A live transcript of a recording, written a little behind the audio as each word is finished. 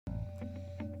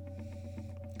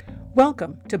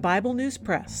Welcome to Bible News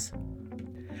Press.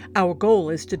 Our goal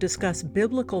is to discuss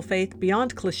biblical faith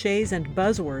beyond cliches and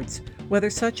buzzwords, whether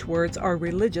such words are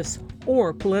religious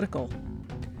or political.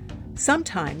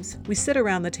 Sometimes we sit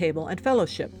around the table and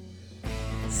fellowship.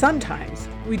 Sometimes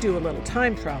we do a little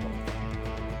time travel.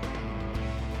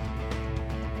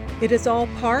 It is all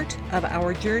part of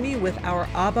our journey with our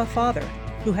Abba Father,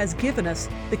 who has given us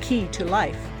the key to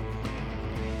life.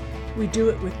 We do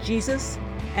it with Jesus,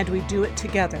 and we do it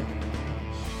together.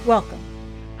 Welcome.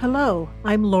 Hello,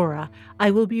 I'm Laura.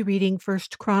 I will be reading 1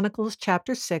 Chronicles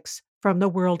chapter 6 from the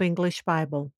World English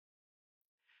Bible.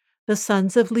 The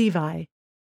sons of Levi: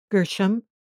 Gershom,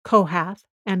 Kohath,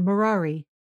 and Merari.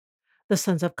 The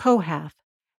sons of Kohath: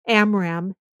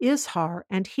 Amram, Izhar,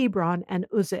 and Hebron, and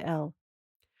Uzziel.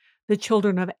 The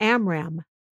children of Amram: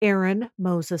 Aaron,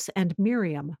 Moses, and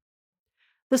Miriam.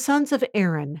 The sons of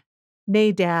Aaron: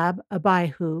 Nadab,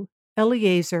 Abihu,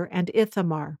 Eleazar, and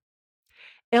Ithamar.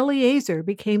 Eleazar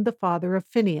became the father of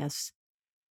Phinehas.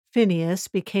 Phinehas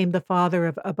became the father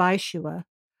of Abishua.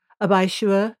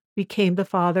 Abishua became the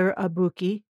father of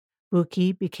Buki.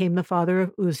 Buki became the father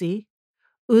of Uzi.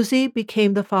 Uzi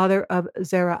became the father of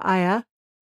Zerahiah.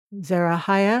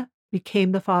 Zerahiah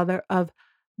became the father of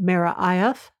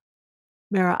Meraiah.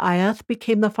 Meraiah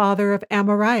became the father of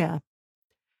Amariah.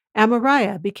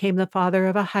 Amariah became the father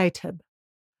of Ahitub.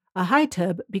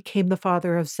 Ahitub became the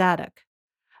father of Zadok.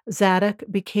 Zadok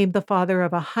became the father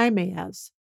of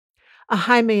Ahimaaz.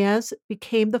 Ahimaaz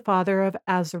became the father of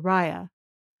Azariah.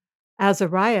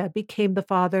 Azariah became the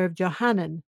father of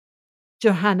Johanan.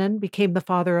 Johanan became the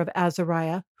father of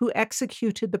Azariah, who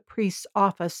executed the priest's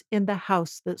office in the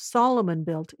house that Solomon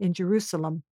built in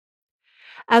Jerusalem.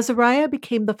 Azariah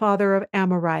became the father of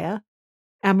Amariah.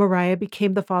 Amariah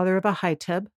became the father of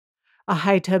Ahitub.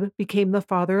 Ahitub became the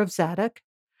father of Zadok.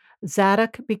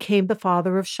 Zadok became the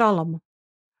father of Shallum.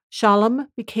 Shallum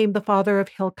became the father of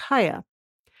Hilkiah.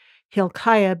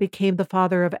 Hilkiah became the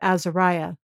father of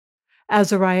Azariah.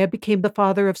 Azariah became the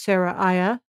father of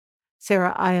Seraiah.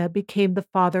 Seraiah became the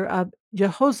father of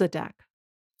Jehozadak.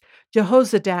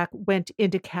 Jehozadak went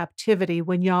into captivity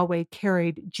when Yahweh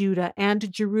carried Judah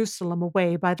and Jerusalem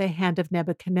away by the hand of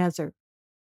Nebuchadnezzar.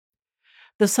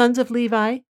 The sons of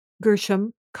Levi: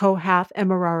 Gershom, Kohath, and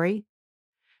Merari.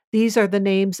 These are the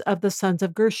names of the sons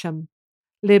of Gershom: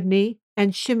 Libni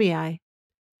and Shimei.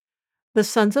 The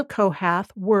sons of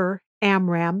Kohath were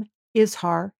Amram,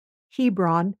 Izhar,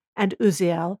 Hebron, and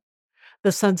Uzziel.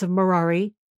 The sons of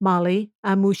Merari: Mali,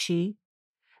 Amushi.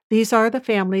 These are the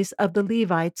families of the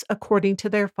Levites according to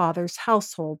their fathers'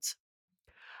 households.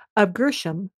 Of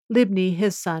Gershom: Libni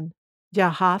his son,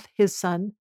 Jahath his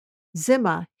son,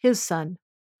 Zimmah his son,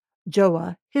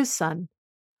 Joah his son,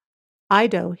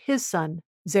 Iddo his son,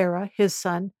 Zerah his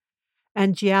son,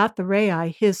 and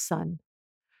Jeatherai his son.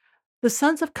 The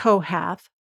sons of Kohath: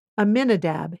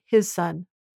 Aminadab his son,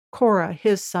 Korah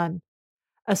his son,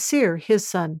 Asir his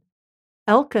son,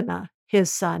 Elkanah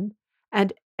his son,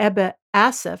 and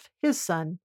Asaph his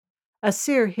son,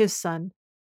 Asir his son,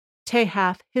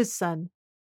 Tahath his son,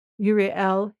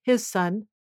 Uriel his son,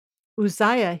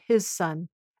 Uzziah his son,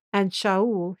 and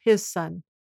Shaul his son.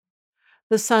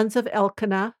 The sons of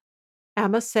Elkanah: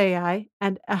 Amasai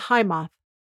and Ahimoth.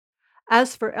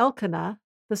 As for Elkanah,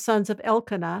 the sons of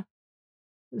Elkanah: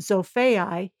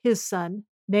 Zophai his son,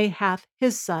 Nahath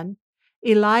his son,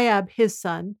 Eliab his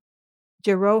son,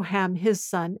 Jeroham his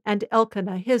son, and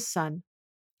Elkanah his son.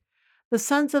 The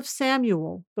sons of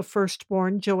Samuel: the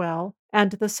firstborn Joel,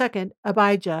 and the second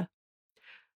Abijah.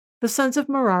 The sons of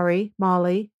Merari: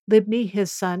 Mali, Libni his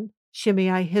son,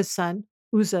 Shimei his son,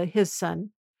 Uzzah his son,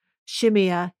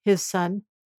 Shimei his son,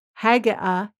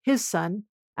 Haggai his son,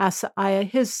 Asaiah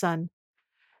his son.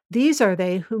 These are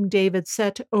they whom David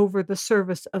set over the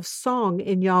service of song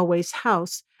in Yahweh's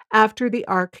house after the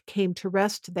ark came to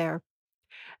rest there.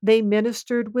 They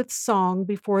ministered with song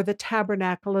before the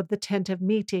tabernacle of the tent of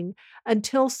meeting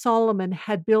until Solomon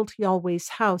had built Yahweh's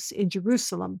house in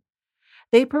Jerusalem.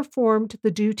 They performed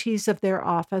the duties of their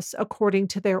office according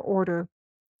to their order.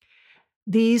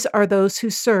 These are those who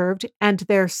served, and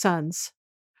their sons.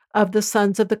 Of the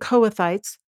sons of the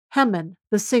Kohathites: Heman,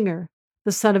 the singer,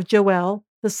 the son of Joel,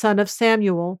 the son of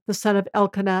Samuel, the son of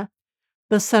Elkanah,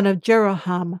 the son of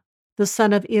Jeroham, the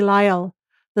son of Eliel,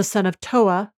 the son of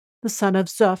Toah, the son of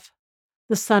Zuph,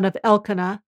 the son of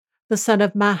Elkanah, the son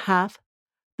of Mahath,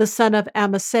 the son of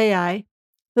Amasai,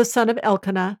 the son of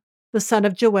Elkanah, the son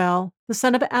of Joel, the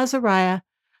son of Azariah,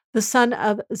 the son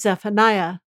of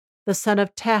Zephaniah, the son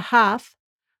of Tahath,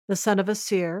 the son of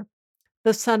Asir,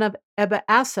 the son of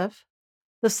Asaph,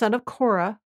 the son of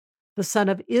Korah, the son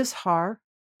of Izhar,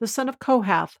 the son of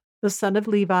Kohath, the son of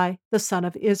Levi, the son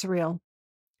of Israel.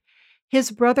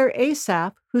 His brother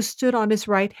Asaph, who stood on his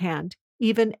right hand,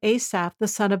 even Asaph, the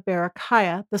son of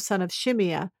Berechiah, the son of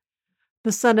Shimeah,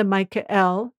 the son of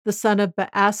Michael, the son of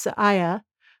Baasaiah,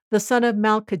 the son of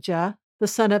Malchijah, the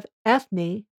son of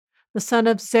Ethni, the son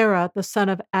of Zerah, the son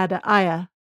of Adaiah,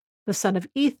 the son of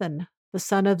Ethan, the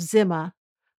son of Zimmah,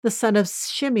 the son of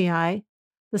Shimei,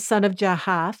 the son of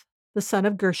Jahath, the son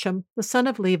of Gershom, the son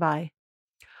of Levi.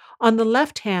 On the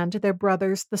left hand, their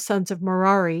brothers, the sons of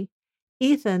Merari,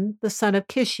 Ethan, the son of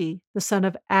Kishi, the son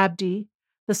of Abdi,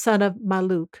 the son of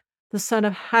Maluk, the son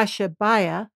of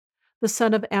Hashabiah, the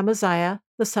son of Amaziah,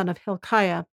 the son of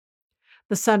Hilkiah,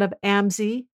 the son of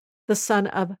Amzi, the son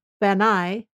of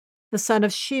Bani, the son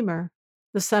of Shemer,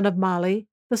 the son of Mali,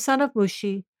 the son of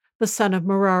Mushi, the son of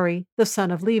Merari, the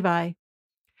son of Levi.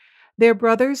 Their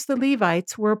brothers, the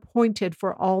Levites, were appointed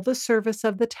for all the service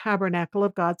of the tabernacle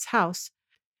of God's house.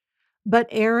 But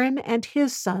Aaron and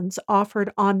his sons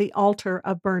offered on the altar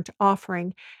of burnt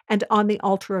offering and on the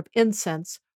altar of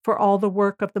incense for all the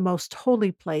work of the most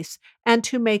holy place, and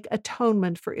to make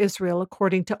atonement for Israel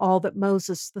according to all that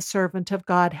Moses, the servant of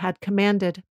God, had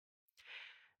commanded.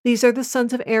 These are the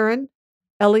sons of Aaron: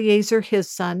 Eleazar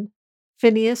his son,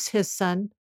 Phinehas his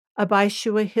son,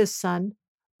 Abishua his son,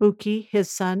 Buki his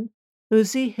son,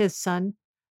 Uzi his son,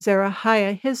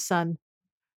 Zerahiah his son,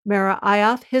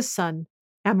 Meraiah his son,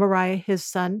 Amariah his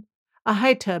son,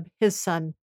 Ahitub his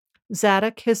son,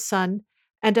 Zadok his son,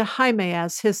 and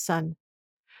Ahimaaz his son.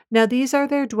 Now these are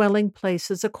their dwelling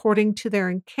places according to their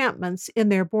encampments in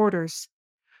their borders.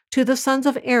 To the sons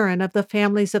of Aaron of the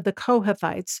families of the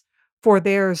Kohathites, for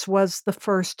theirs was the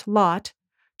first lot,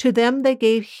 to them they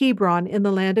gave Hebron in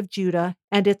the land of Judah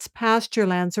and its pasture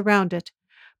lands around it,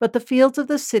 but the fields of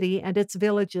the city and its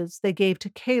villages they gave to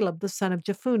Caleb the son of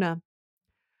Jephunneh.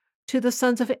 To the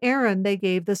sons of Aaron they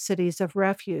gave the cities of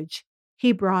refuge,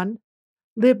 Hebron,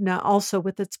 Libnah also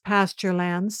with its pasture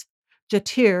lands,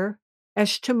 Jatir,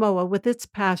 Eshtemoa with its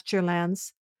pasture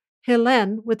lands,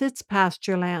 Hilen with its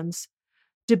pasture lands,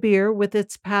 Debir with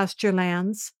its pasture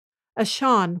lands,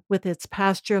 Ashan with its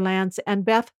pasture lands, and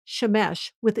Beth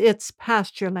Shemesh with its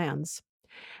pasture lands.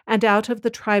 And out of the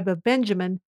tribe of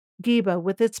Benjamin, Geba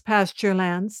with its pasture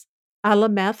lands,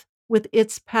 Alameth with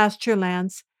its pasture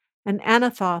lands, and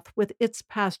Anathoth with its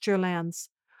pasture lands.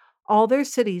 All their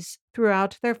cities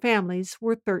throughout their families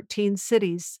were 13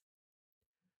 cities.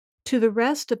 To the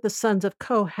rest of the sons of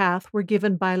Kohath were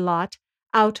given by lot,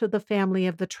 out of the family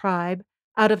of the tribe,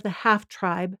 out of the half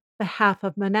tribe, the half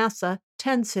of Manasseh,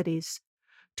 10 cities.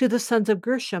 To the sons of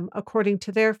Gershom, according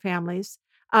to their families,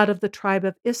 out of the tribe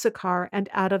of Issachar, and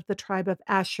out of the tribe of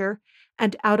Asher,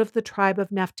 and out of the tribe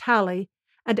of Naphtali,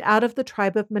 and out of the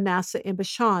tribe of Manasseh in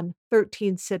Bashan,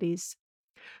 13 cities.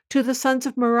 To the sons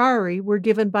of Merari were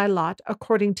given by lot,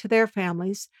 according to their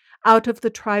families, out of the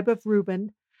tribe of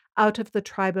Reuben, out of the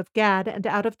tribe of Gad, and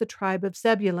out of the tribe of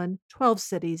Zebulun, 12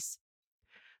 cities.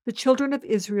 The children of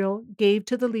Israel gave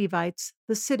to the Levites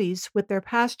the cities with their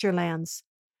pasture lands.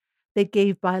 They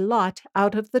gave by lot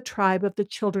out of the tribe of the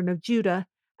children of Judah,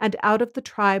 and out of the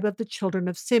tribe of the children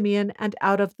of Simeon, and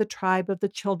out of the tribe of the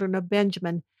children of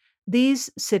Benjamin,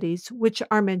 these cities which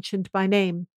are mentioned by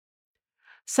name.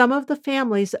 Some of the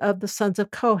families of the sons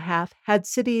of Kohath had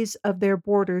cities of their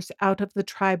borders out of the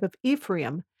tribe of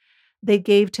Ephraim. They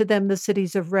gave to them the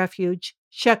cities of refuge,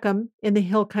 Shechem in the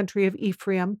hill country of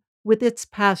Ephraim, with its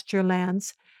pasture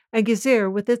lands, and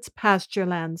Gezer with its pasture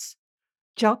lands,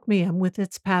 Jokmeam with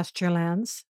its pasture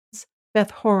lands,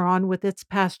 Beth Horon with its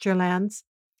pasture lands,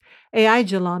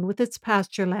 Aijalon with its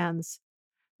pasture lands,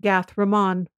 Gath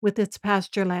Rimmon with its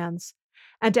pasture lands,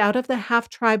 and out of the half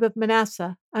tribe of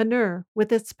Manasseh, Anur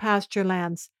with its pasture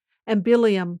lands, and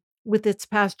Bileam with its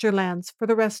pasture lands for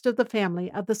the rest of the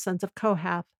family of the sons of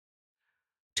Kohath.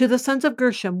 To the sons of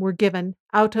Gershom were given,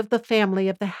 out of the family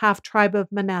of the half tribe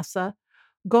of Manasseh,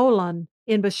 Golan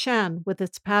in Bashan with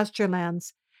its pasture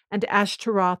lands, and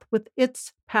Ashtaroth with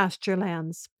its pasture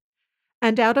lands.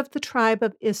 And out of the tribe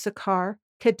of Issachar,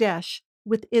 Kadesh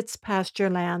with its pasture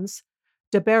lands,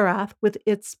 Daberath with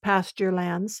its pasture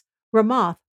lands,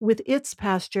 Ramoth with its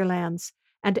pasture lands,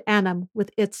 and Anam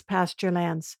with its pasture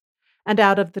lands. And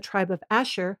out of the tribe of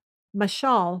Asher,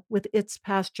 Mashal with its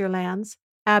pasture lands,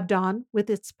 Abdon with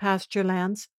its pasture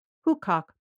lands, Hukok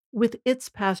with its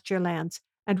pasture lands,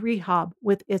 and Rehob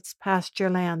with its pasture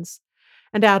lands.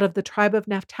 And out of the tribe of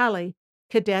Naphtali,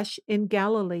 Kadesh in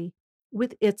Galilee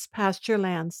with its pasture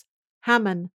lands,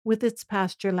 Hammon with its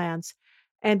pasture lands,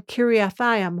 and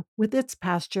Kiriathaim with its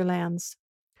pasture lands.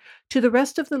 To the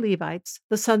rest of the Levites,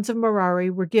 the sons of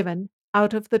Merari were given,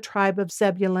 out of the tribe of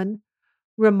Zebulun,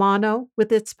 Romano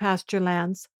with its pasture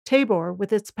lands, Tabor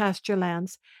with its pasture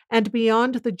lands, and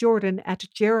beyond the Jordan at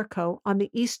Jericho on the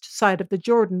east side of the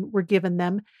Jordan were given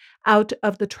them out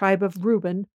of the tribe of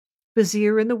Reuben,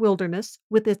 Bezir in the wilderness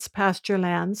with its pasture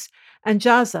lands, and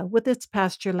Jaza with its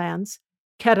pasture lands,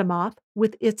 Kedemoth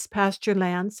with its pasture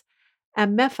lands,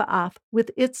 and Mephaath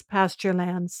with its pasture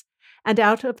lands, and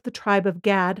out of the tribe of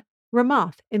Gad,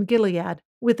 Ramoth in Gilead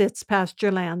with its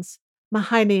pasture lands,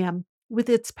 Mahanaim with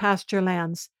its pasture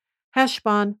lands,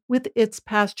 Heshbon with its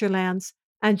pasture lands,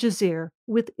 and Jazer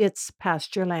with its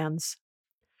pasture lands.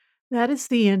 That is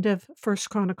the end of First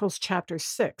Chronicles chapter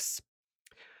 6.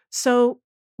 So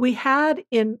we had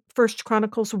in First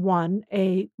Chronicles 1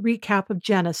 a recap of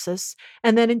Genesis,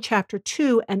 and then in chapter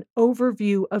 2 an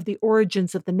overview of the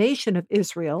origins of the nation of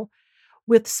Israel,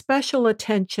 with special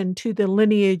attention to the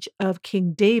lineage of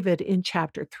King David in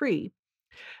chapter 3.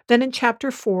 Then in chapter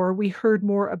 4, we heard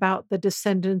more about the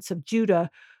descendants of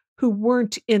Judah who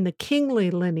weren't in the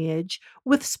kingly lineage,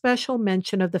 with special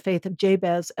mention of the faith of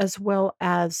Jabez, as well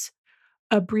as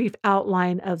a brief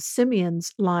outline of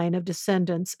Simeon's line of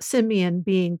descendants, Simeon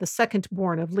being the second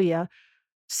born of Leah.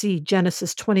 See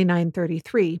Genesis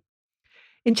 29:33.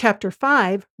 In chapter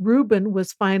 5, Reuben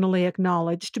was finally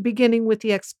acknowledged, beginning with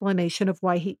the explanation of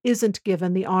why he isn't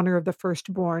given the honor of the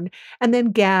firstborn, and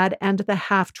then Gad and the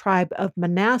half tribe of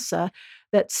Manasseh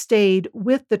that stayed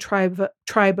with the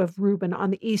tribe of Reuben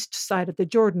on the east side of the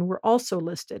Jordan were also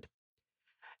listed.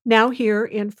 Now, here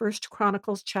in First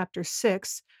Chronicles chapter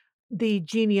 6, the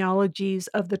genealogies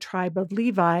of the tribe of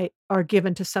Levi are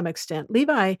given to some extent.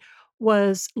 Levi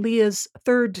was Leah's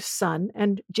third son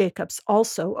and Jacob's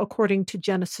also, according to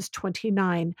Genesis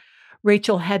 29.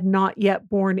 Rachel had not yet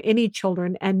borne any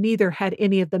children, and neither had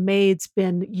any of the maids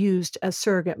been used as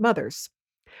surrogate mothers.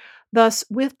 Thus,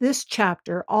 with this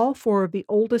chapter, all four of the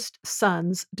oldest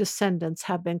sons' descendants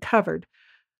have been covered,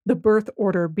 the birth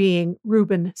order being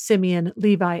Reuben, Simeon,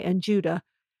 Levi, and Judah,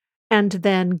 and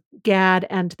then Gad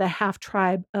and the half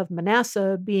tribe of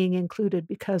Manasseh being included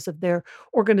because of their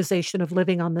organization of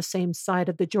living on the same side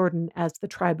of the Jordan as the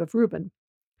tribe of Reuben.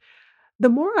 The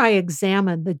more I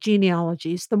examine the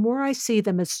genealogies, the more I see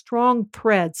them as strong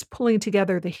threads pulling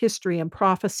together the history and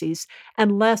prophecies,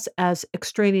 and less as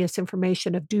extraneous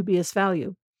information of dubious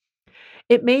value.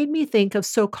 It made me think of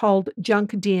so called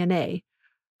junk DNA.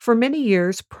 For many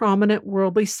years, prominent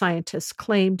worldly scientists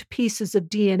claimed pieces of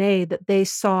DNA that they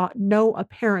saw no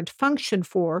apparent function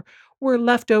for were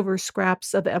leftover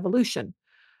scraps of evolution.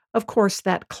 Of course,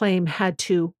 that claim had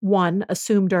to, one,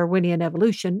 assume Darwinian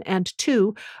evolution, and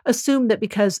two, assume that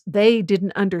because they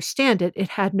didn't understand it, it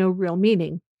had no real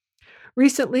meaning.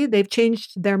 Recently, they've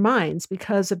changed their minds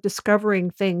because of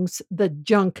discovering things the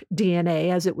junk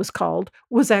DNA, as it was called,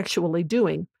 was actually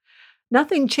doing.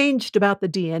 Nothing changed about the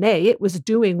DNA. It was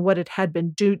doing what it had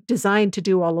been designed to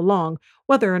do all along,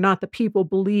 whether or not the people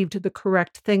believed the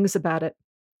correct things about it.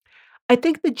 I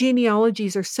think the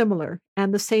genealogies are similar,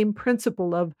 and the same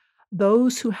principle of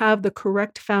those who have the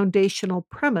correct foundational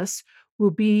premise will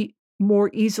be more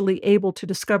easily able to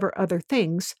discover other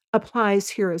things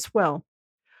applies here as well.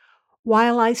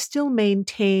 While I still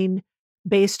maintain,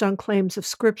 based on claims of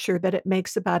scripture that it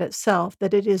makes about itself,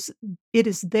 that it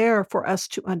is there for us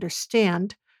to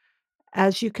understand,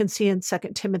 as you can see in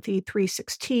 2 Timothy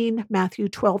 3:16, Matthew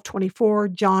 12:24,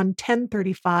 John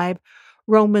 10:35,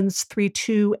 Romans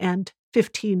 3:2 and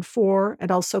 15:4, and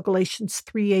also Galatians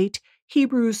 3:8,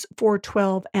 Hebrews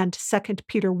 4:12, and 2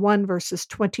 Peter 1 verses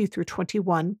 20 through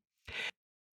 21.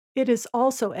 It is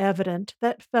also evident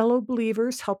that fellow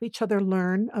believers help each other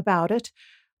learn about it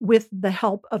with the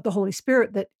help of the Holy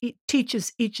Spirit that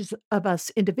teaches each of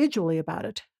us individually about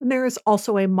it. And there is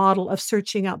also a model of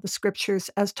searching out the scriptures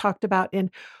as talked about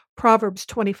in Proverbs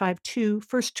 25:2,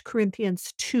 1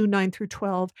 Corinthians 2:9 through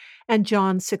 12, and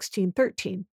John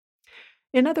 16:13.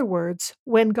 In other words,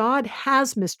 when God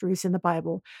has mysteries in the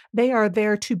Bible, they are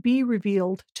there to be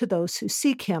revealed to those who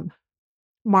seek him.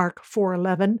 Mark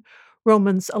 4:11,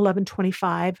 Romans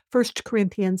 11:25, 1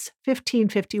 Corinthians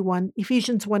 15:51,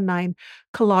 Ephesians 1:9,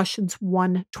 Colossians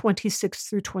 1:26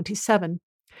 through 27.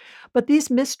 But these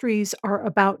mysteries are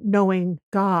about knowing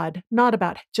God, not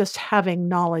about just having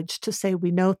knowledge to say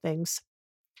we know things.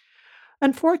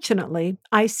 Unfortunately,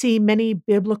 I see many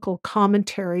biblical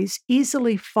commentaries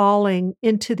easily falling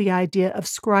into the idea of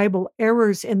scribal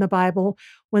errors in the Bible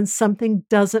when something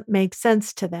doesn't make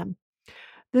sense to them.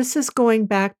 This is going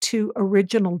back to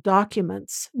original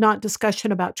documents, not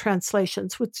discussion about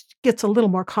translations, which gets a little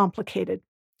more complicated.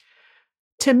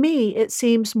 To me, it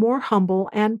seems more humble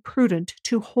and prudent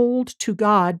to hold to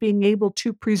God being able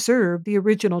to preserve the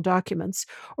original documents,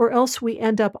 or else we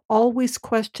end up always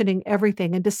questioning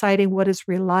everything and deciding what is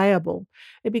reliable.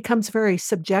 It becomes very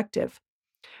subjective.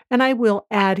 And I will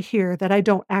add here that I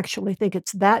don't actually think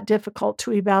it's that difficult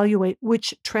to evaluate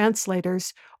which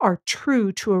translators are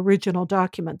true to original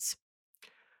documents.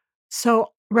 So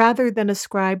rather than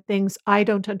ascribe things I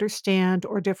don't understand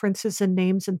or differences in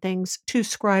names and things to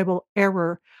scribal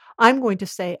error, I'm going to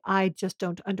say I just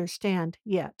don't understand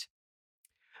yet.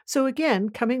 So again,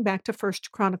 coming back to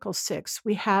First Chronicles 6,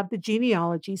 we have the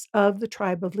genealogies of the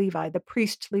tribe of Levi, the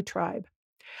priestly tribe.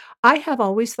 I have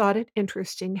always thought it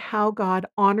interesting how God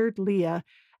honored Leah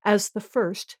as the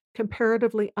first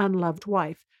comparatively unloved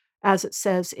wife, as it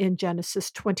says in Genesis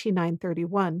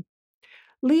 29:31.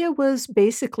 Leah was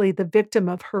basically the victim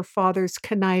of her father's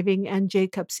conniving and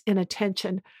Jacob's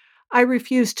inattention. I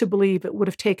refuse to believe it would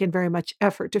have taken very much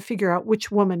effort to figure out which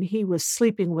woman he was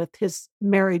sleeping with his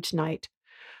marriage night.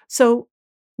 So,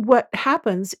 what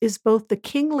happens is both the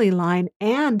kingly line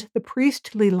and the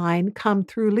priestly line come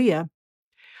through Leah.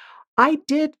 I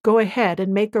did go ahead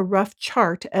and make a rough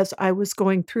chart as I was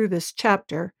going through this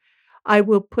chapter. I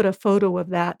will put a photo of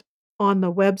that on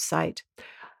the website.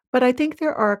 But I think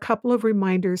there are a couple of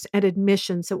reminders and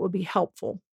admissions that will be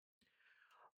helpful.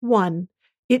 One,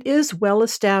 it is well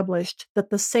established that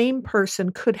the same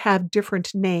person could have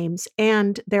different names,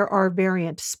 and there are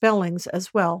variant spellings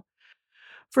as well.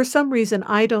 For some reason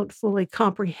I don't fully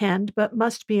comprehend, but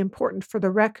must be important for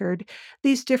the record,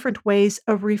 these different ways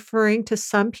of referring to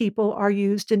some people are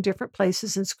used in different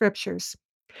places in scriptures.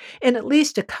 In at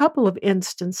least a couple of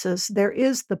instances, there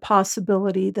is the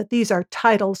possibility that these are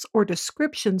titles or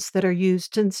descriptions that are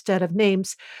used instead of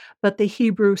names, but the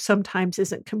Hebrew sometimes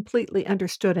isn't completely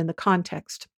understood in the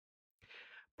context.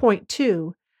 Point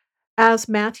two, as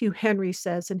Matthew Henry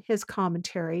says in his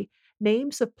commentary,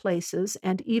 names of places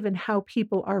and even how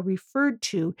people are referred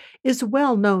to is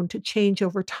well known to change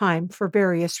over time for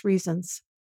various reasons.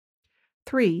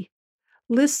 Three,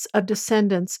 lists of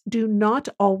descendants do not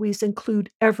always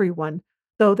include everyone,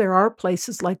 though there are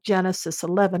places like Genesis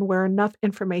 11 where enough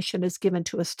information is given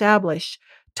to establish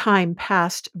time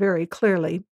past very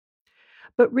clearly.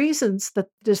 But reasons that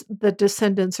the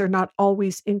descendants are not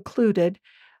always included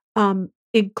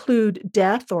include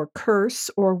death or curse,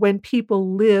 or when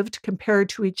people lived compared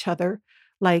to each other,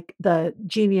 like the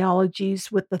genealogies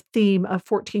with the theme of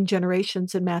 14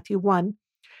 generations in Matthew 1,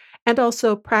 and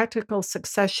also practical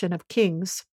succession of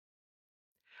kings.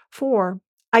 4.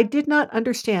 I did not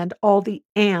understand all the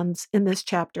ands in this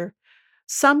chapter.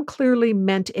 Some clearly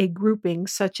meant a grouping,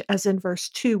 such as in verse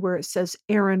 2, where it says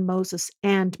Aaron, Moses,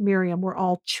 and Miriam were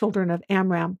all children of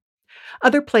Amram.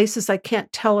 Other places I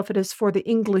can't tell if it is for the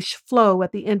English flow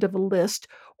at the end of a list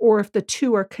or if the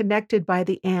two are connected by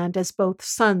the and as both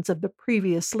sons of the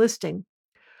previous listing.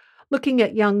 Looking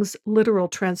at Young's literal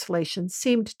translation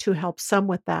seemed to help some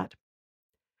with that.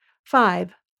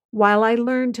 5. While I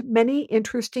learned many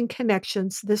interesting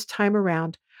connections this time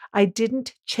around, I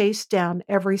didn't chase down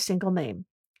every single name.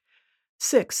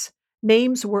 6.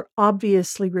 Names were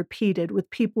obviously repeated,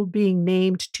 with people being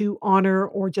named to honor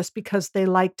or just because they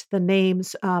liked the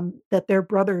names that their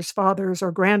brothers, fathers,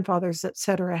 or grandfathers,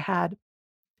 etc., had.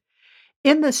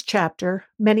 In this chapter,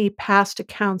 many past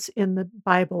accounts in the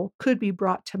Bible could be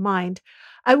brought to mind.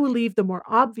 I will leave the more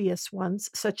obvious ones,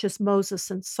 such as Moses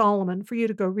and Solomon, for you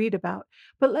to go read about,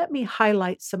 but let me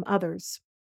highlight some others.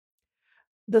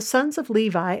 The sons of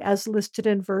Levi, as listed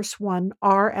in verse 1,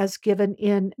 are as given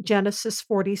in Genesis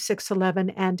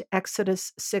 46:11 and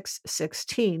Exodus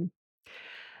 6:16.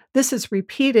 This is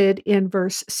repeated in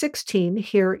verse 16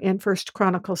 here in First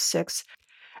Chronicles 6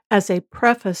 as a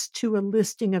preface to a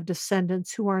listing of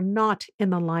descendants who are not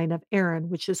in the line of Aaron,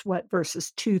 which is what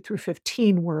verses 2 through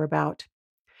 15 were about.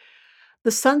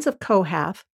 The sons of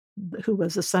Kohath, who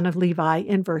was the son of Levi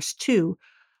in verse 2,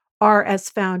 are as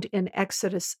found in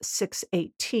Exodus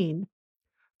 6:18.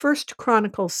 First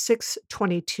Chronicles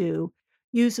 6:22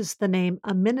 uses the name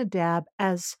Aminadab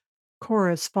as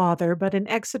Korah's father, but in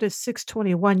Exodus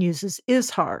 6:21 uses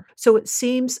Izhar. So it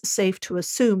seems safe to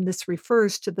assume this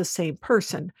refers to the same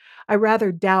person. I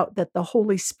rather doubt that the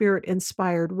Holy Spirit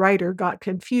inspired writer got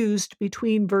confused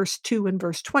between verse 2 and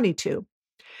verse 22.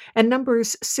 And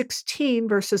Numbers 16,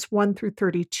 verses 1 through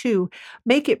 32,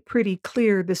 make it pretty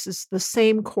clear this is the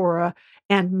same Korah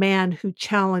and man who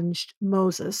challenged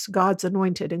Moses, God's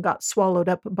anointed, and got swallowed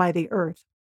up by the earth.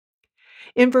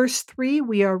 In verse 3,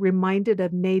 we are reminded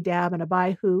of Nadab and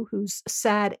Abihu, whose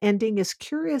sad ending is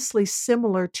curiously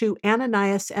similar to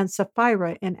Ananias and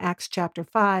Sapphira in Acts chapter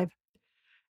 5.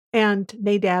 and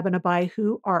Nadab and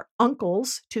Abihu are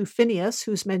uncles to Phinehas,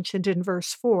 who's mentioned in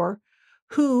verse 4,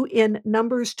 who in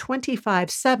Numbers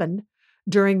 25:7,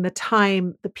 during the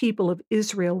time the people of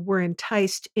Israel were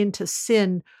enticed into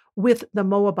sin with the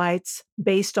Moabites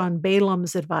based on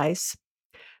Balaam's advice,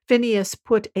 Phinehas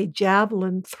put a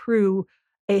javelin through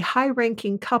a high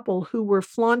ranking couple who were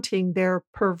flaunting their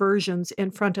perversions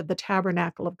in front of the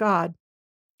tabernacle of God.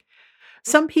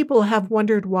 Some people have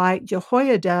wondered why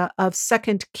Jehoiada of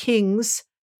 2 Kings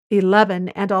 11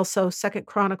 and also 2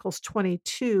 Chronicles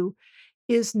 22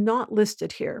 is not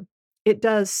listed here. It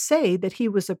does say that he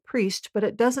was a priest, but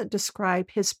it doesn't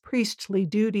describe his priestly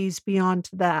duties beyond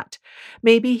that.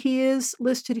 Maybe he is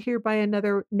listed here by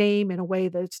another name in a way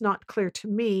that's not clear to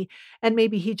me, and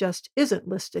maybe he just isn't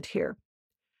listed here.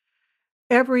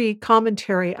 Every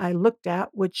commentary I looked at,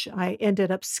 which I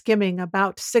ended up skimming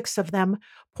about 6 of them,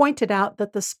 pointed out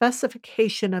that the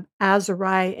specification of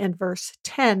Azariah in verse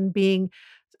 10 being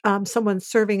someone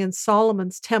serving in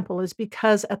Solomon's temple is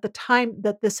because at the time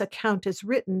that this account is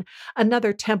written,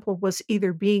 another temple was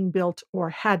either being built or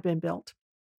had been built.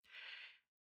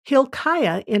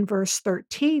 Hilkiah in verse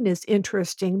 13 is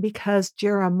interesting because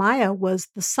Jeremiah was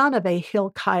the son of a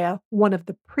Hilkiah, one of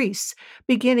the priests,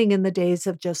 beginning in the days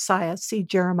of Josiah. See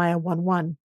Jeremiah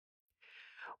 1:1.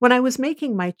 When I was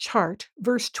making my chart,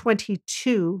 verse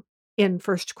 22 in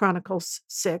 1 Chronicles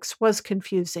 6 was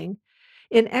confusing.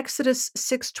 In Exodus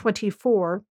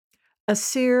 6:24,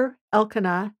 Asir,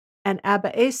 Elkanah, and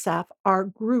Abiasaph are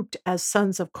grouped as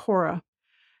sons of Korah.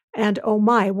 And oh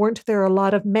my, weren't there a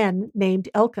lot of men named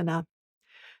Elkanah?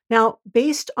 Now,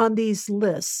 based on these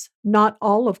lists, not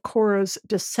all of Korah's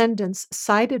descendants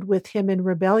sided with him in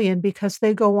rebellion because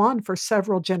they go on for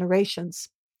several generations.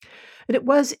 And it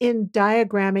was in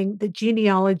diagramming the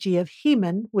genealogy of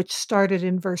Heman, which started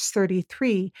in verse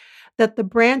 33, that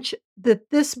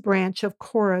this branch of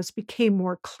Korah's became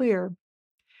more clear.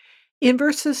 In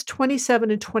verses 27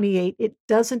 and 28, it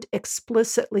doesn't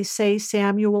explicitly say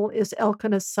Samuel is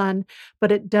Elkanah's son,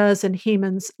 but it does in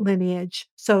Heman's lineage.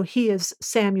 So he is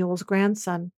Samuel's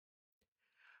grandson.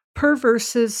 Per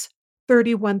verses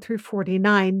 31 through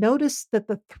 49, notice that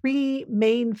the three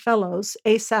main fellows,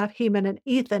 Asaph, Heman, and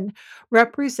Ethan,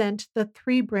 represent the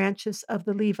three branches of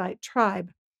the Levite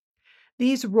tribe.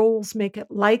 These roles make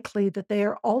it likely that they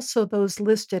are also those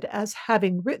listed as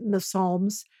having written the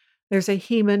Psalms. There's a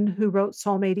Heman who wrote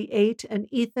Psalm 88, and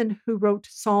Ethan who wrote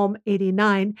Psalm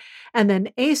 89, and then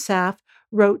Asaph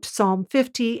wrote Psalm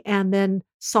 50, and then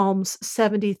Psalms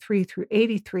 73 through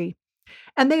 83.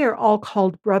 And they are all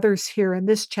called brothers here in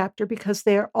this chapter because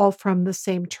they are all from the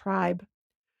same tribe.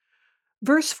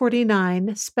 Verse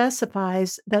 49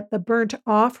 specifies that the burnt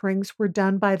offerings were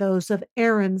done by those of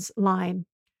Aaron's line.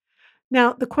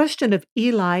 Now, the question of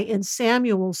Eli in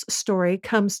Samuel's story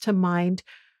comes to mind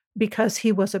because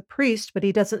he was a priest, but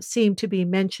he doesn't seem to be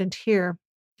mentioned here.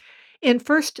 In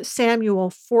 1 Samuel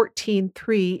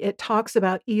 14:3, it talks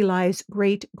about Eli's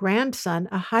great grandson,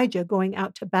 Ahijah, going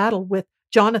out to battle with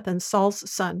Jonathan, Saul's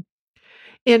son.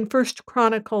 In 1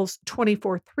 Chronicles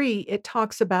 24:3, it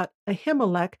talks about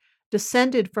Ahimelech,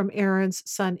 descended from Aaron's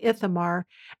son Ithamar.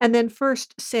 And then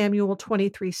 1 Samuel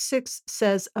 23:6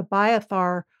 says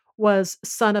Abiathar was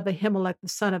son of Ahimelech, the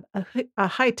son of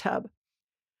Ahitub.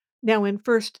 Now, in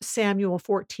 1 Samuel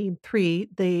 14:3,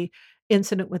 the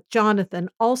incident with Jonathan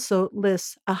also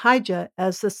lists Ahijah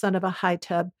as the son of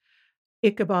Ahitub,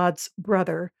 Ichabod's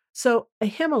brother. So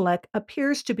Ahimelech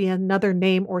appears to be another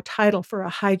name or title for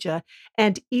Ahijah,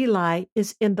 and Eli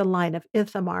is in the line of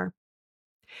Ithamar.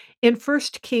 In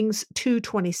 1 Kings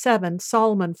 2:27,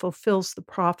 Solomon fulfills the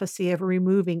prophecy of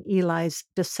removing Eli's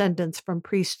descendants from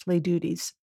priestly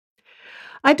duties.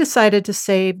 I decided to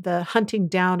save the hunting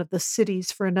down of the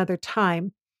cities for another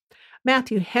time.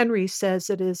 Matthew Henry says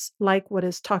it is like what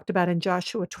is talked about in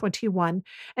Joshua 21,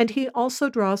 and he also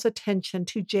draws attention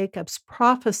to Jacob's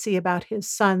prophecy about his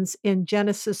sons in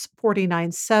Genesis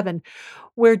 49:7,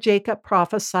 where Jacob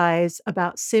prophesies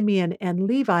about Simeon and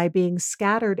Levi being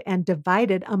scattered and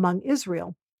divided among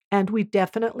Israel. And we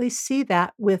definitely see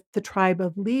that with the tribe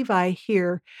of Levi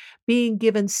here being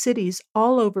given cities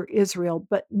all over Israel,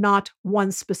 but not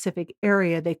one specific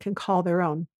area they can call their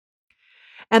own.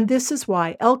 And this is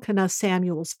why Elkanah,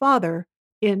 Samuel's father,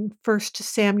 in 1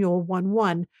 Samuel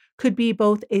 1:1, could be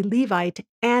both a Levite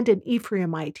and an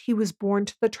Ephraimite. He was born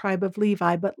to the tribe of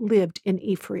Levi, but lived in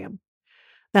Ephraim.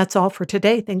 That's all for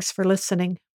today. Thanks for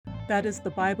listening. That is the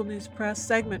Bible News Press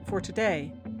segment for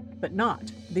today, but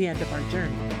not the end of our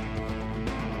journey.